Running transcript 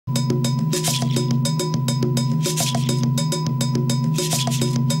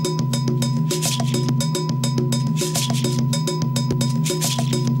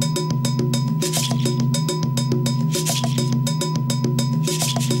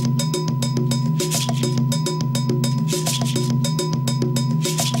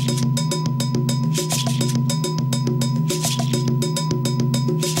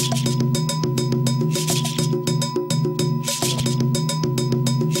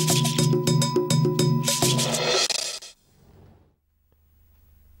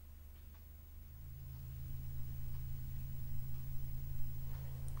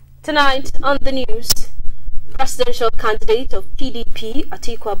Tonight on the news, presidential candidate of PDP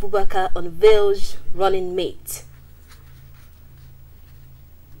Atiku Abubakar unveils running mate.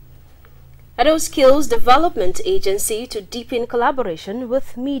 Edo Skills Development Agency to deepen collaboration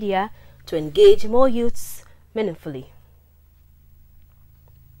with media to engage more youths meaningfully.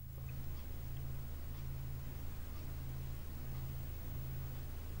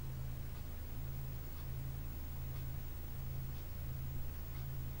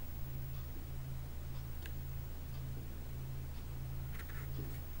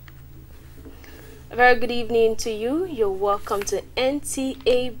 A very good evening to you. You're welcome to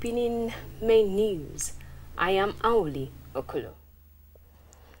NTA Benin Main News. I am Auli Okulo.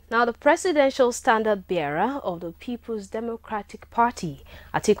 Now, the presidential standard bearer of the People's Democratic Party,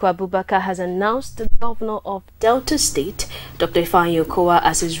 Atiku Abubakar, has announced the governor of Delta State, Dr. Ifeanyi Okowa,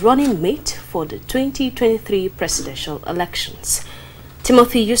 as his running mate for the 2023 presidential elections.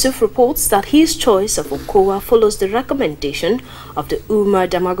 Timothy Yusuf reports that his choice of Okowa follows the recommendation of the Umar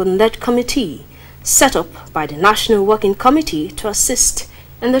Damagun-led committee set up by the National Working Committee to assist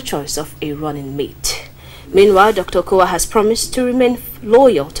in the choice of a running mate. Meanwhile, Dr. Okowa has promised to remain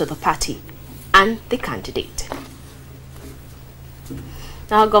loyal to the party and the candidate.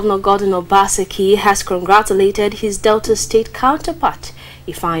 Now, Governor Gordon Obaseki has congratulated his Delta State counterpart,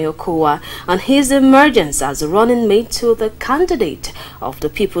 Ifeanyi Okowa, on his emergence as a running mate to the candidate of the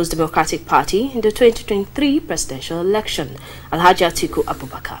People's Democratic Party in the 2023 presidential election, Alhaji Atiku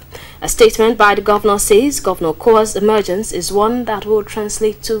Abubakar. A statement by the governor says Governor Okowa's emergence is one that will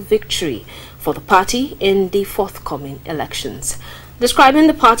translate to victory for the party in the forthcoming elections. Describing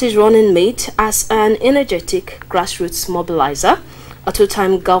the party's running mate as an energetic grassroots mobilizer, a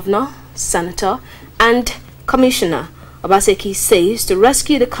two-time governor, senator, and commissioner, Obaseki says to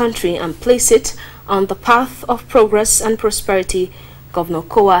rescue the country and place it on the path of progress and prosperity, Governor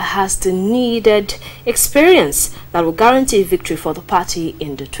Okowa has the needed experience that will guarantee victory for the party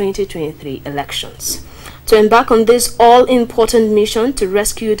in the 2023 elections. To embark on this all-important mission to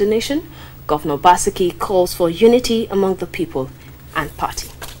rescue the nation, Governor Obaseki calls for unity among the people and party.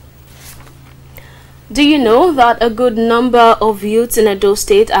 Do you know that a good number of youths in Edo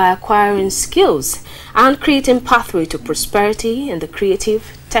State are acquiring skills and creating pathway to prosperity in the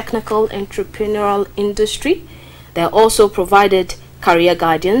creative, technical, entrepreneurial industry? They are also provided career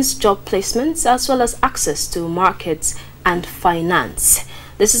guidance, job placements, as well as access to markets and finance.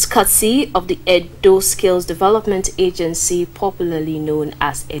 This is courtesy of the Edo Skills Development Agency, popularly known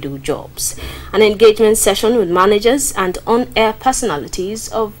as Edo Jobs. An engagement session with managers and on-air personalities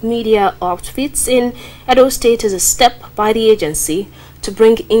of media outfits in Edo State is a step by the agency to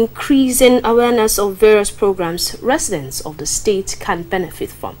bring increasing awareness of various programs residents of the state can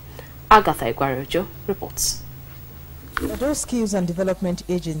benefit from. Agatha Igwarojo reports. The Edo Skills and Development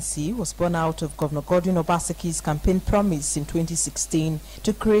Agency was born out of Governor Gordon Obaseki's campaign promise in 2016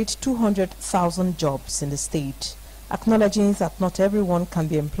 to create 200,000 jobs in the state. Acknowledging that not everyone can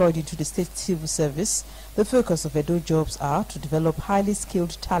be employed into the state civil service, the focus of Edo Jobs are to develop highly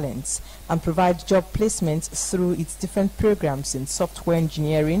skilled talents and provide job placements through its different programs in software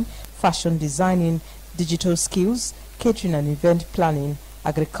engineering, fashion designing, digital skills, catering and event planning,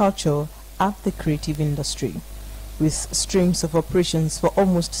 agriculture, and the creative industry. With streams of operations for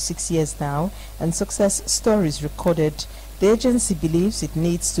almost 6 years now and success stories recorded, the agency believes it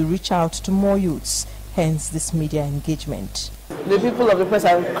needs to reach out to more youths, hence this media engagement. The people of the press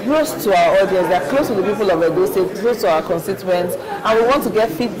are close to our audience, they are close to the people of Edo State, close to our constituents, and we want to get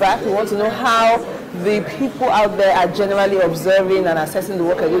feedback. We want to know how the people out there are generally observing and assessing the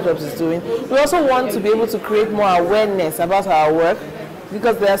work Edo Jobs is doing. We also want to be able to create more awareness about our work,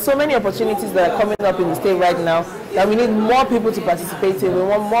 because there are so many opportunities that are coming up in the state right now that we need more people to participate in. We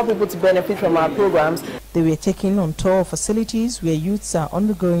want more people to benefit from our programs. They were taken on tour of facilities where youths are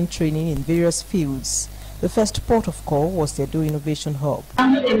undergoing training in various fields. The first port of call was the Edo Innovation Hub.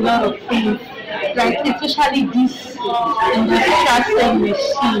 A lot of things, like especially this industrial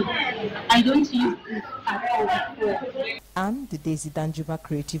machine. I don't use this at all before. And the Daisy Danjuma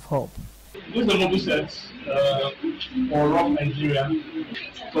Creative Hub. These are mobile sets for Rock Nigeria,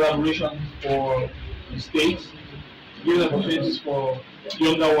 collaboration for the states, giving opportunities for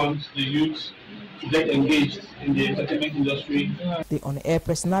younger ones, the youths, to get engaged in the entertainment industry. The on-air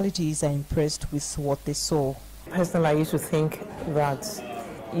personalities are impressed with what they saw. Personally, I used to think that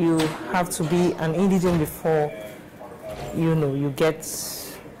you have to be an indigent before you get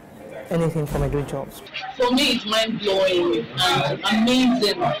anything from Edo Jobs. For me, it's mind-blowing and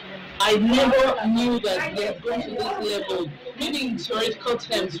amazing. I never knew that they had gone to this level. Maybe in theoretical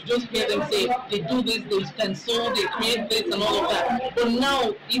terms, you just hear them say they do this, they stencil, they create this and all of that. But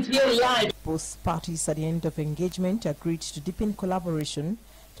now it's here live. Both parties at the end of engagement agreed to deepen collaboration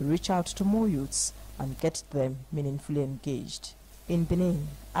to reach out to more youths and get them meaningfully engaged. In Benin,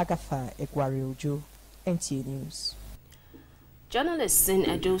 Agatha Egwariojo, NTA News. Journalists in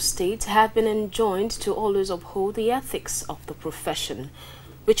Edo State have been enjoined to always uphold the ethics of the profession,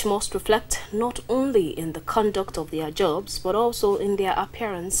 which must reflect not only in the conduct of their jobs, but also in their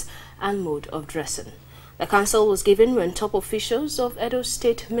appearance and mode of dressing. The counsel was given when top officials of Edo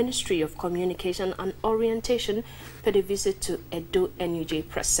State Ministry of Communication and Orientation paid a visit to Edo NUJ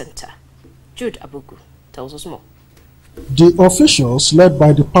Press Center. Jude Abugu tells us more. The officials, led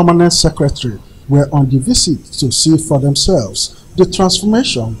by the permanent secretary, were on the visit to see for themselves the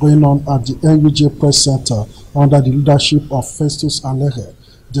transformation going on at the NUJ Press Center under the leadership of Festus Alehe.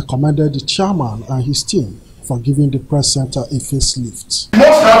 They commended the chairman and his team for giving the press center a facelift. You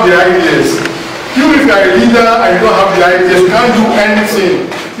must have the ideas. Even if you are a leader and you don't have the ideas, you can't do anything.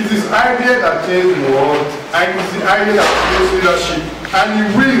 It is idea that change the world, and it is the idea that creates leadership, and you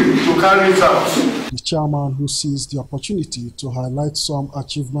will to carry it out. The chairman, who seized the opportunity to highlight some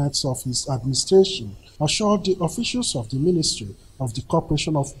achievements of his administration, assured the officials of the Ministry of the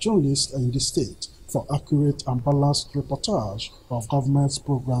Corporation of Journalists in the state for accurate and balanced reportage of government's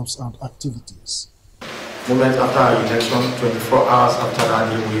programs and activities. Moments after our election, 24 hours after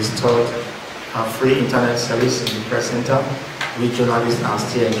that, we installed a free internet service in the press center, which journalists are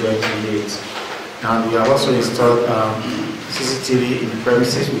still enjoying today. And we have also installed CCTV in the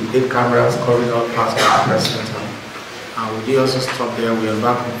premises with 8 cameras covering all parts of the press center. And we did also stop there. We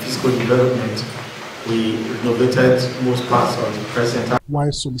embarked on physical development. We renovated most parts of the press center.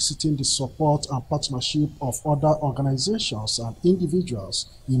 While soliciting the support and partnership of other organizations and individuals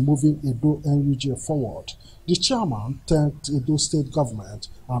in moving Edo NUJ forward, the chairman thanked Edo State government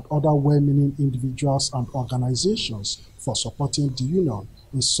and other well-meaning individuals and organizations for supporting the union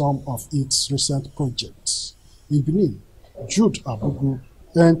in some of its recent projects. In Benin, Jude Abugu,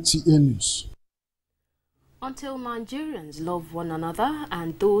 NTA News. Until Nigerians love one another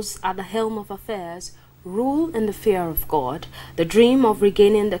and those at the helm of affairs rule in the fear of God, the dream of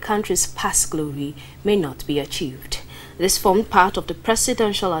regaining the country's past glory may not be achieved. This formed part of the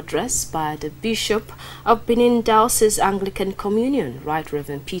presidential address by the Bishop of Benin Diocese Anglican Communion, Right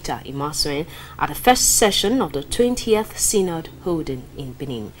Reverend Peter Imasuen, at the first session of the 20th Synod holding in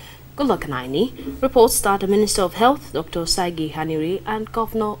Benin. Goodluck Naini reports that the Minister of Health, Dr. Saigi Hanire, and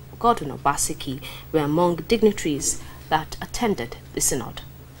Governor Gordon Obaseki were among dignitaries that attended the Synod.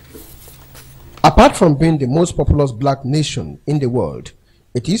 Apart from being the most populous black nation in the world,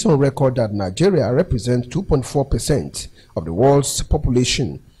 it is on record that Nigeria represents 2.4% of the world's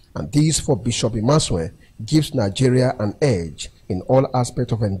population, and this, for Bishop Imasue, gives Nigeria an edge in all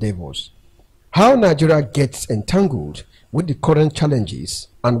aspects of endeavors. How Nigeria gets entangled with the current challenges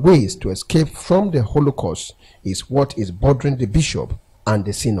and ways to escape from the Holocaust is what is bothering the Bishop and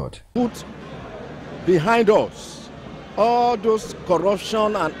the Synod. Put behind us all those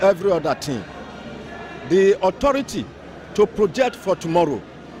corruption and every other thing. The authority to project for tomorrow.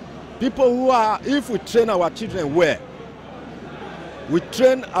 People who are, if we train our children well, we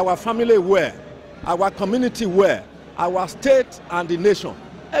train our family well, our community well, our state and the nation,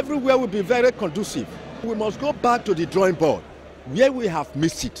 everywhere will be very conducive. We must go back to the drawing board. Where we have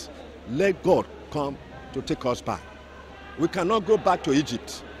missed it, let God come to take us back. We cannot go back to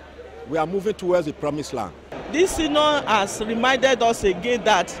Egypt. We are moving towards the promised land. This synod has reminded us again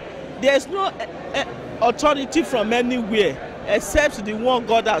that there is no authority from anywhere except the one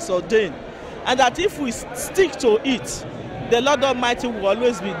God has ordained, and that if we stick to it, the Lord Almighty will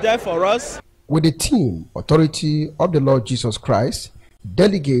always be there for us. With the theme, Authority of the Lord Jesus Christ,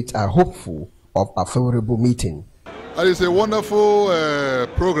 delegates are hopeful of a favorable meeting. And it's a wonderful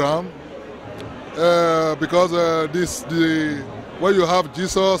program because when you have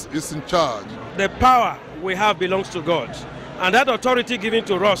Jesus is in charge. The power we have belongs to God, and that authority given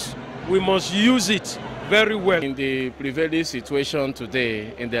to us, we must use it very well. In the prevailing situation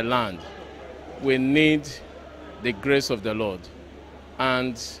today in the land, we need the grace of the Lord,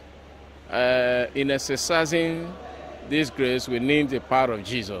 and in exercising this grace, we need the power of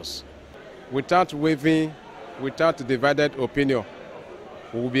Jesus. Without wavering, without divided opinion,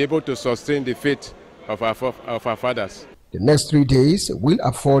 we will be able to sustain the faith of our fathers. The next 3 days will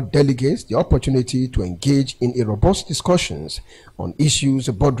afford delegates the opportunity to engage in a robust discussions on issues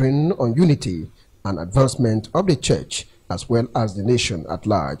bordering on unity and advancement of the church as well as the nation at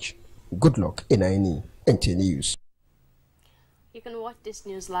large. Good luck, NTA News. You can watch this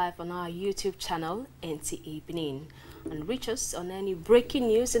news live on our YouTube channel, NTA Benin, and reach us on any breaking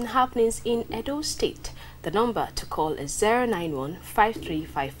news and happenings in Edo State. The number to call is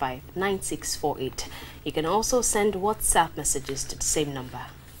 091-5355-9648. You can also send WhatsApp messages to the same number.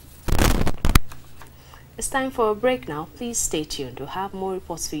 It's time for a break now. Please stay tuned. We'll have more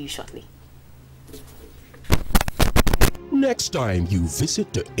reports for you shortly. Next time you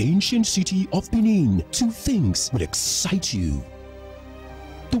visit the ancient city of Benin, two things will excite you: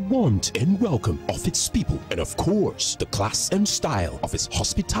 the warmth and welcome of its people, and of course, the class and style of its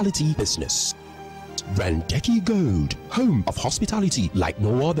hospitality business. Randeki Gold, home of hospitality like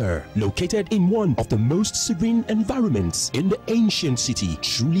no other, located in one of the most serene environments in the ancient city,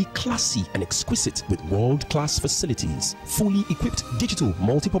 truly classy and exquisite with world-class facilities. Fully equipped digital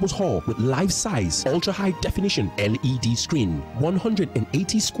multipurpose hall with life-size, ultra-high definition LED screen,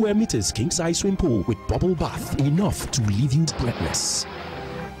 180 square meters king-size swimming pool with bubble bath, enough to leave you breathless.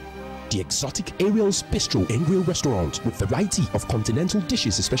 The exotic Ariel's Bistro and Grill restaurant with variety of continental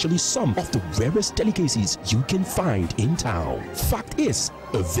dishes, especially some of the rarest delicacies you can find in town. Fact is,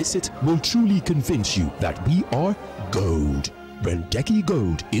 a visit will truly convince you that we are gold. Randeki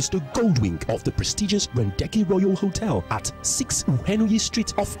Gold is the gold wing of the prestigious Randeki Royal Hotel at 6 Uhenoyi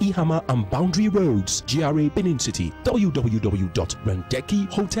Street off Ihama and Boundary Roads, GRA Benin City.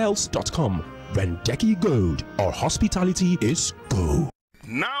 www.randekihotels.com. Randeki Gold, our hospitality is gold.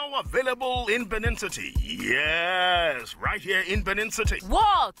 Now available in Benin City. Yes, right here in Benin City.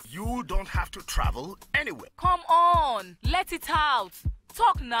 What? You don't have to travel anywhere. Come on, let it out.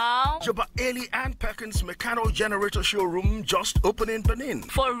 Talk now. Joba Eli and Perkins Mechano Generator Showroom just opened in Benin.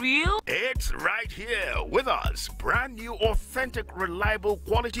 For real? It's right here with us. Brand new, authentic, reliable,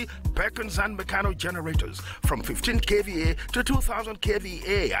 quality Perkins and Mechano generators from 15 kVA to 2000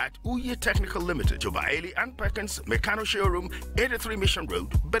 kVA at Uye Technical Limited. Joba Eli and Perkins Mechano Showroom, 83 Mission Road,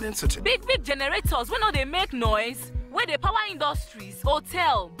 Benin City. Big generators, when they make noise, where they power industries,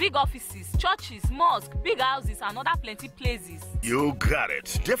 hotel, big offices, churches, mosques, big houses, and other plenty places. You got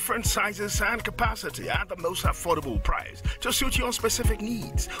it. Different sizes and capacity at the most affordable price to suit your specific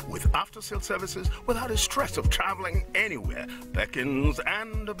needs, with after-sale services without the stress of traveling anywhere. Perkins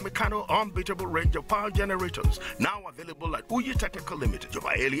and Mechano unbeatable range of power generators now available at Uye Technical Limited,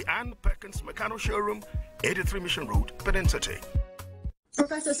 Joba Eli and Perkins Mechano Showroom, 83 Mission Road, Benin City.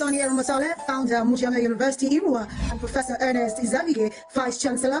 Professor Sonia Masale, founder, Mujame University, Irua, and Professor Ernest Izabige, Vice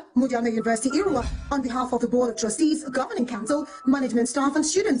Chancellor, Mujame University, Irua, on behalf of the Board of Trustees, Governing Council, Management Staff, and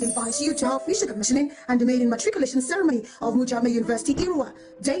students, invite you to our official commissioning and the maiden matriculation ceremony of Mujame University, Irua.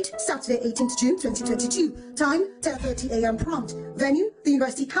 Date, Saturday, 18th June 2022. Time, 10:30 a.m. prompt. Venue, the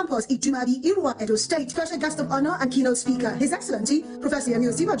University Campus, Ijumabi, Irua, Edo State. Special guest of honor and keynote speaker, His Excellency, Professor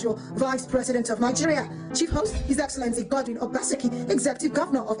Emil Sibajo, Vice President of Nigeria. Chief host, His Excellency Godwin Obaseki, Executive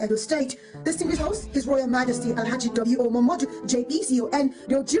Governor of Edo State. Distinguished host, His Royal Majesty Alhaji W.O. Momodu, JPCON,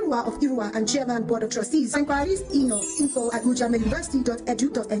 the Ojirwa of Irua and Chairman Board of Trustees. Inquiries, email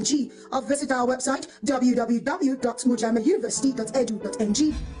info@mujameuniversity.edu.ng or visit our website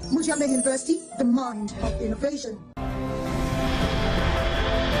www.mujameuniversity.edu.ng. Mujame University, the mind of innovation.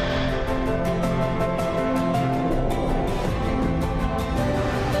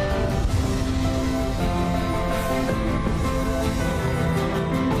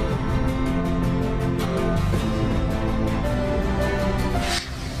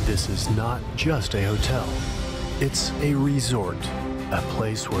 This is not just a hotel. It's a resort, a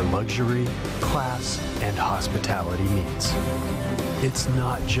place where luxury, class, and hospitality meets. It's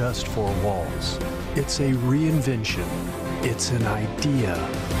not just four walls. It's a reinvention. It's an idea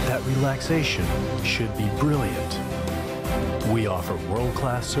that relaxation should be brilliant. We offer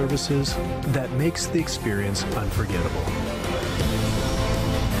world-class services that makes the experience unforgettable.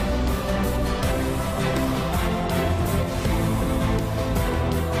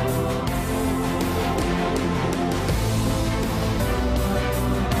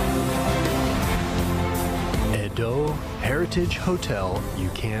 Heritage Hotel, you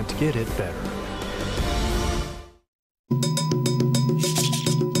can't get it better.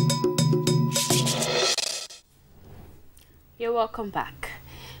 You're welcome back.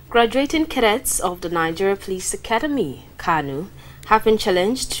 Graduating cadets of the Nigeria Police Academy, KANU, have been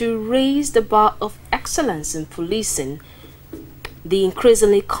challenged to raise the bar of excellence in policing the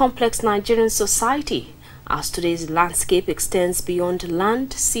increasingly complex Nigerian society, as today's landscape extends beyond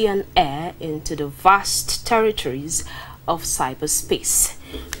land, sea and air into the vast territories of cyberspace.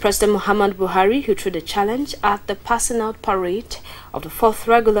 President Muhammad Buhari, who threw the challenge at the passing out parade of the 4th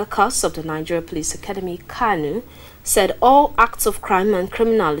regular course of the Nigeria Police Academy, KANU, said all acts of crime and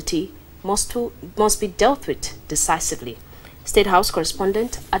criminality must be dealt with decisively. State House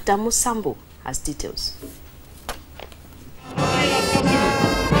correspondent Adamu Sambo has details.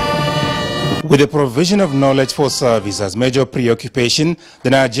 With the provision of knowledge for service as major preoccupation, the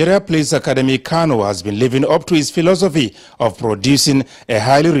Nigeria Police Academy Kano has been living up to its philosophy of producing a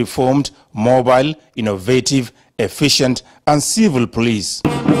highly reformed, mobile, innovative, efficient and civil police.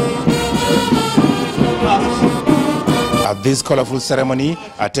 At this colorful ceremony,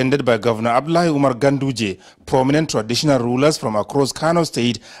 attended by Governor Abdullahi Umar Ganduje, prominent traditional rulers from across Kano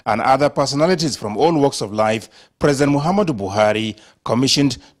State and other personalities from all walks of life, President Muhammadu Buhari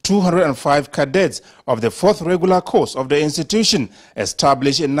commissioned 205 cadets of the 4th regular course of the institution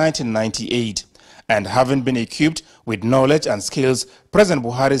established in 1998. And having been equipped with knowledge and skills, President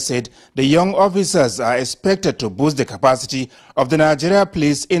Buhari said the young officers are expected to boost the capacity of the Nigeria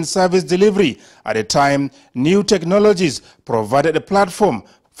Police in service delivery at a time new technologies provided a platform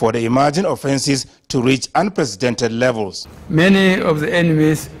for the emerging offenses to reach unprecedented levels. Many of the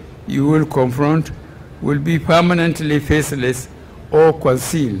enemies you will confront will be permanently faceless or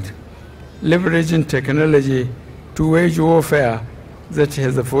concealed, leveraging technology to wage warfare that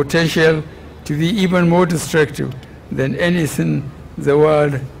has the potential to be even more destructive than anything the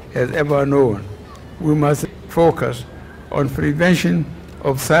world has ever known. We must focus on prevention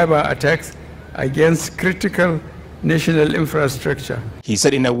of cyber attacks against critical national infrastructure. He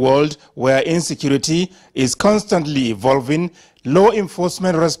said in a world where insecurity is constantly evolving, law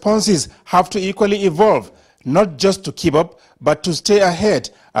enforcement responses have to equally evolve, not just to keep up, but to stay ahead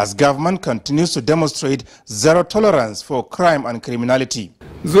as government continues to demonstrate zero tolerance for crime and criminality.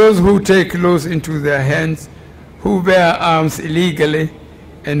 Those who take laws into their hands, who bear arms illegally,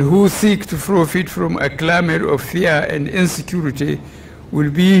 and who seek to profit from a climate of fear and insecurity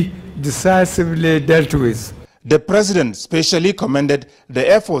will be decisively dealt with. The president specially commended the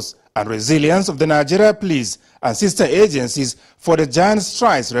efforts and resilience of the Nigeria Police and sister agencies for the giant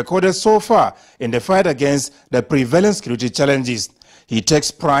strides recorded so far in the fight against the prevailing security challenges. He takes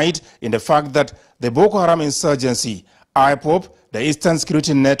pride in the fact that the Boko Haram insurgency, IPOB, the Eastern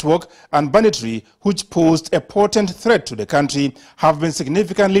Security Network and banditry, which posed a potent threat to the country, have been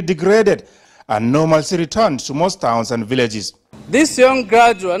significantly degraded and normalcy returned to most towns and villages. These young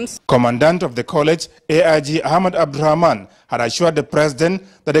graduates, Commandant of the college, AIG Ahmad Abdurrahman, had assured the president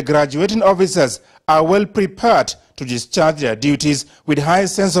that the graduating officers are well prepared to discharge their duties with high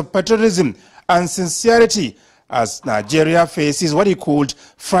sense of patriotism and sincerity as Nigeria faces what he called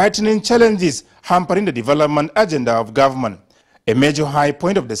frightening challenges hampering the development agenda of government. A major high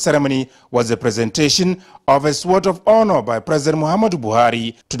point of the ceremony was the presentation of a sword of honor by President Muhammadu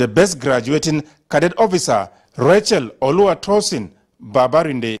Buhari to the best graduating cadet officer, Rachel Oluwatosin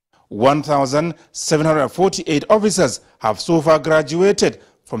Babarinde. 1,748 officers have so far graduated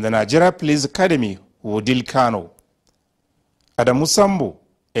from the Nigeria Police Academy, Wudil Kano. Adamu Sambo,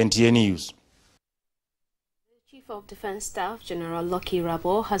 NTA News. Chief of Defense Staff General Lucky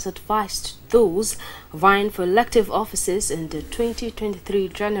Rabo has advised those vying for elective offices in the 2023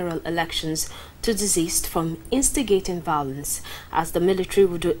 general elections to desist from instigating violence, as the military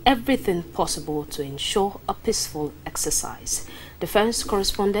will do everything possible to ensure a peaceful exercise. Defense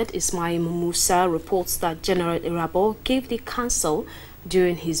correspondent Ismail Musa reports that General Irabo gave the counsel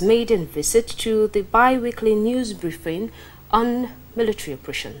during his maiden visit to the bi-weekly news briefing on military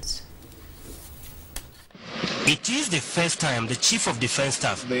operations. It is the first time the Chief of Defense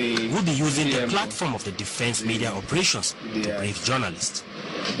Staff will be using the platform of the Defense Media Operations to brief journalists.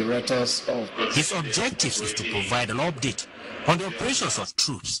 His objective is to provide an update on the operations of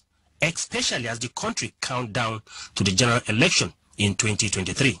troops, especially as the country count down to the general election in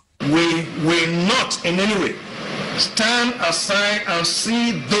 2023. We will not in any way stand aside and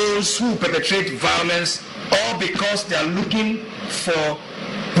see those who perpetrate violence all because they are looking for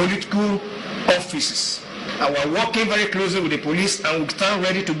political offices. And we're working very closely with the police and we stand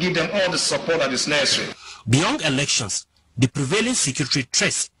ready to give them all the support that is necessary. Beyond elections, the prevailing security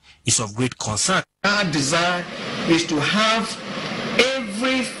threat is of great concern. Our desire is to have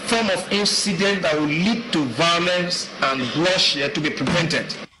every form of incident that will lead to violence and bloodshed to be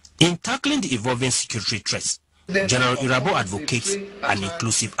prevented. In tackling the evolving security threats, General Irabo advocates an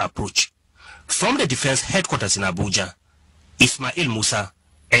inclusive approach. From the Defense Headquarters in Abuja, Ismail Musa,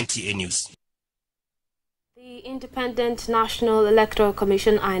 NTA News. The Independent National Electoral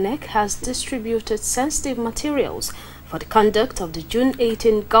Commission (INEC) has distributed sensitive materials for the conduct of the June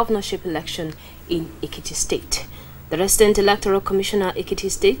 18 governorship election in Ekiti State. The resident Electoral Commissioner Ekiti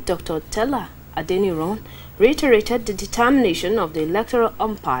State, Dr. Tella Adeniran, reiterated the determination of the electoral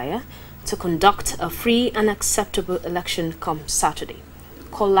umpire to conduct a free and acceptable election come Saturday.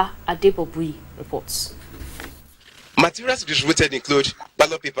 Kola Adebobui reports. Materials distributed include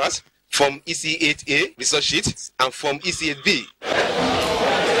ballot papers, Form EC8A, resource sheet, and Form EC8B.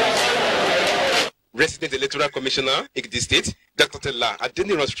 Resident Electoral Commissioner, Ekiti State, Dr. Tella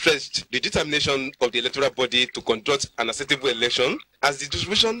Adeniran stressed the determination of the electoral body to conduct an acceptable election, as the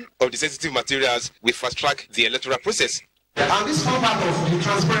distribution of the sensitive materials will fast-track the electoral process. And this is all part of the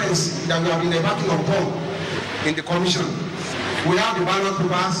transparency that we have been embarking upon in the commission. We have the ballot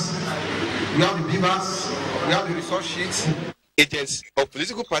papers, we have the beavers, we have the resource sheets. Agents of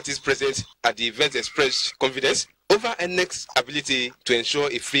political parties present at the event expressed confidence over INEC's ability to ensure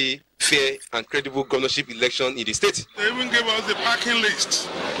a free, fair, and credible governorship election in the state. They even gave us the packing list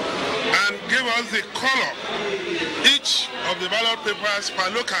and gave us the color, each of the ballot papers per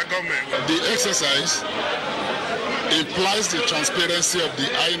local government. The exercise implies the transparency of the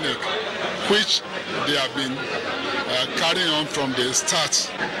INEC, which they have been carrying on from the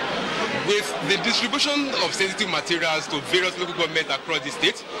start. With the distribution of sensitive materials to various local governments across the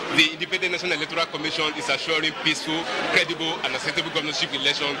state, the Independent National Electoral Commission is assuring peaceful, credible, and acceptable governorship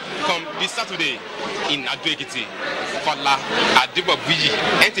election come this Saturday in Ado-Ekiti. Fala Adibabiji,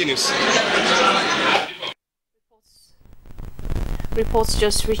 NT News. Reports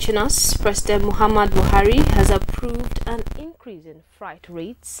just reaching us, President Muhammad Buhari has approved an increase in freight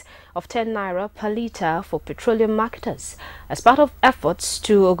rates of 10 naira per litre for petroleum marketers as part of efforts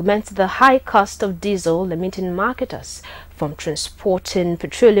to augment the high cost of diesel, limiting marketers from transporting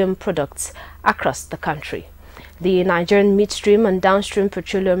petroleum products across the country. The Nigerian Midstream and Downstream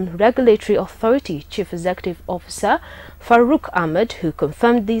Petroleum Regulatory Authority Chief Executive Officer Farouk Ahmed, who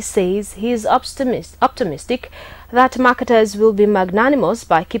confirmed this, says he is optimistic that marketers will be magnanimous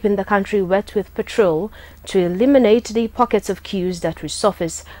by keeping the country wet with petrol to eliminate the pockets of queues that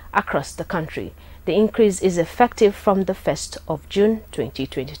resurface across the country. The increase is effective from the 1st of June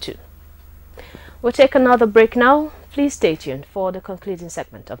 2022. We'll take another break now. Please stay tuned for the concluding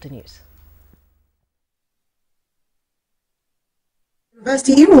segment of the news.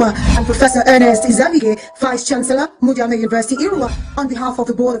 University Irua and Professor Ernest Izabige, Vice Chancellor, Mujame University Irua, on behalf of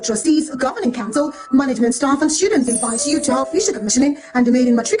the Board of Trustees, Governing Council, Management Staff and students invite you to our official commissioning and the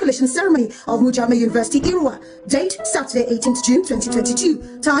maiden matriculation ceremony of Mujame University Irua. Date, Saturday 18th June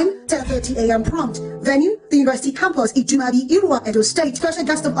 2022. Time, 10:30 a.m. prompt. Venue, the University Campus, Ijumabi Irua, Edo State. Special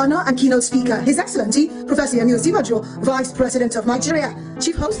guest of honor and keynote speaker, His Excellency, Professor Emil Zibajo, Vice President of Nigeria.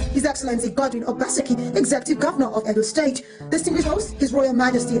 Chief host, His Excellency Godwin Obaseki, Executive Governor of Edo State. Distinguished host, His Royal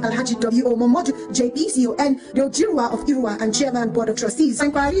Majesty Alhaji W.O. Momodu, JPCON, the Ojirwa of Irua and Chairman Board of Trustees. For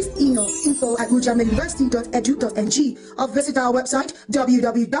inquiries, email info@mujameuniversity.edu.ng or visit our website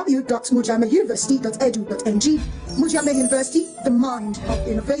www.mujameuniversity.edu.ng. Mujame University, the mind of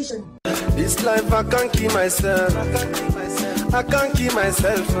innovation. This life I can't keep myself. I can't keep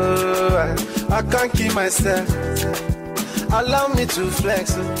myself. I can't keep myself. Allow me to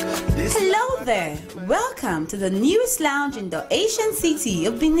flex. Hello there. Welcome to the newest lounge in the Asian city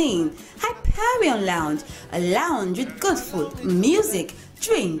of Benin, Hyperion Lounge, a lounge with good food, music,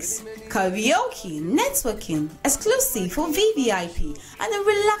 drinks, karaoke, networking, exclusive for VVIP, and a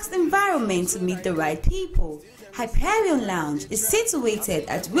relaxed environment to meet the right people. Hyperion Lounge is situated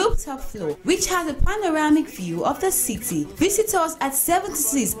at rooftop floor, which has a panoramic view of the city. Visit us at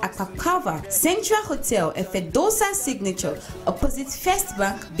 76 Akpakava Central Hotel, Efedosa Signature, opposite First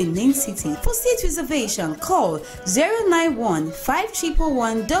Bank, Benin City. For seat reservation, call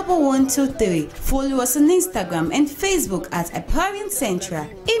 091-5111-1123. Follow us on Instagram and Facebook at Hyperion Central.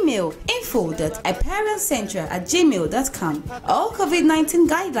 Email info@hyperioncentra@gmail.com. All COVID-19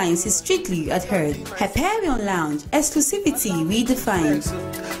 guidelines is strictly adhered. Hyperion Lounge. Exclusivity redefined.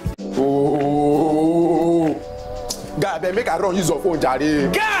 Oh, guy, they make a run use of phone, Jari.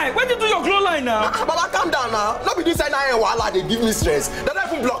 Guy, when you do your glow line now? Baba, calm down now. Not be this NIN wala, they give me stress. They don't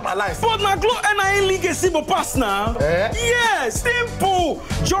even block my lines. But my glow NIN link is simple pass now. Yes, simple.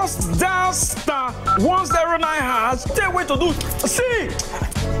 Just dial *109#. Tell what to do. See,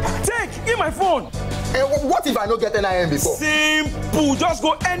 give my phone. What if I don't get NIN before? Simple. Just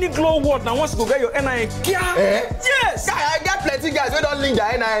go any glow word now. Once you go get your NIN. Yes. Guy, I get plenty guys who don't link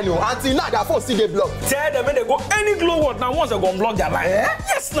their NIN. Until now, their phone still they block. Tell them when they go any glow word now. Once they go block their line.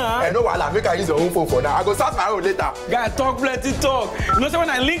 Yes, now. No, I'll make I use your own phone for now. I go start my own later. Guy, talk plenty talk. You know, so when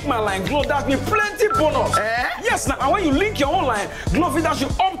I link my line, Glow dash me plenty bonus. Yes, now. And when you link your own line, Glow will dash you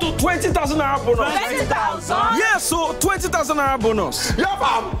up to 20,000 naira bonus. 20,000? Yes, so 20,000 naira bonus. Yo,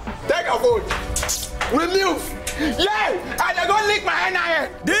 fam, take your phone. We move. Yeah, and they go link my NIN.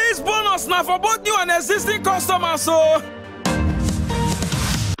 This bonus now for both new and existing customers, so.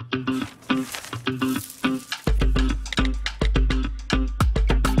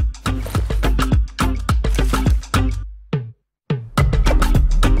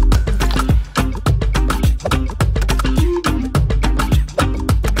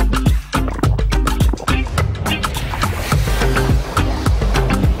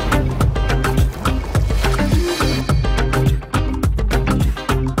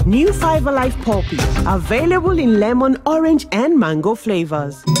 New 5 Alive Poppy, available in lemon, orange and mango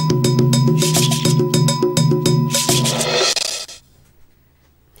flavors.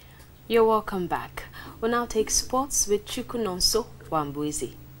 You're welcome back. We'll now take sports with Chukunonso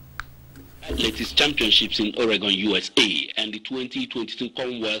Wambuizi. Athletics Championships in Oregon, USA, and the 2022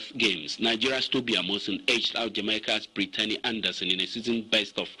 Commonwealth Games, Nigeria's Toby Amosun edged out Jamaica's Brittany Anderson in a season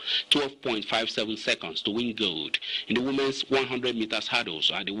best of 12.57 seconds to win gold in the women's 100 meters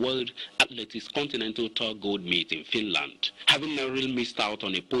hurdles at the World Athletics Continental Tour Gold Meet in Finland. Having narrowly missed out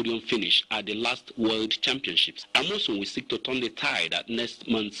on a podium finish at the last World Championships, Amosun will seek to turn the tide at next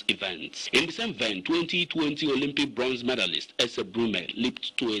month's events. In the same event, 2020 Olympic bronze medalist Esa Brume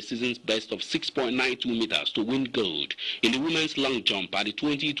leaped to a season's best of 6.92 meters to win gold in the women's long jump at the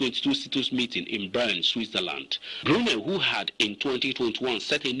 2022 CITUS meeting in Bern, Switzerland. Bruno, who had in 2021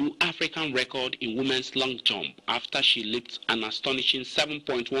 set a new African record in women's long jump after she leaped an astonishing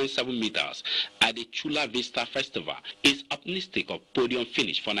 7.17 meters at the Chula Vista Festival, is optimistic of podium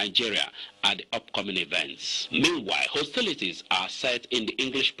finish for Nigeria at the upcoming events. Meanwhile, hostilities are set in the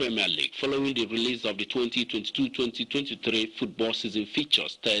English Premier League following the release of the 2022-2023 football season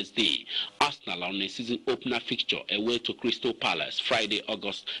fixtures Thursday. Arsenal on a season opener fixture away to Crystal Palace Friday,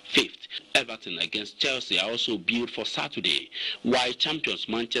 August 5th. Everton against Chelsea are also billed for Saturday, while champions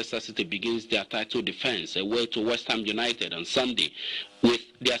Manchester City begins their title defense away to West Ham United on Sunday, with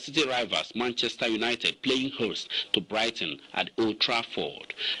their city rivals Manchester United playing host to Brighton at Old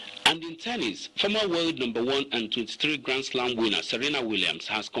Trafford. And in tennis, former world number 1 and 23 Grand Slam winner Serena Williams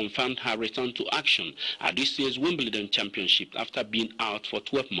has confirmed her return to action at this year's Wimbledon Championship after being out for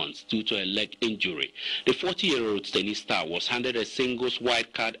 12 months due to a leg injury. The 40-year-old tennis star was handed a singles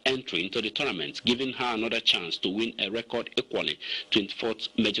wildcard entry into the tournament, giving her another chance to win a record equally 24th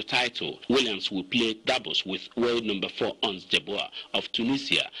major title. Williams will play doubles with world number 4 Ons Jabeur of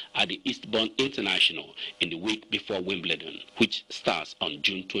Tunisia at the Eastbourne International in the week before Wimbledon, which starts on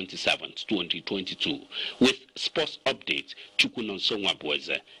June 27th, 2022. With sports update, Chukunonso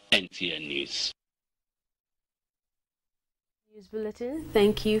Wabweze, NTN News. News Bulletin.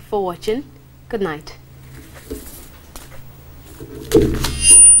 Thank you for watching. Good night.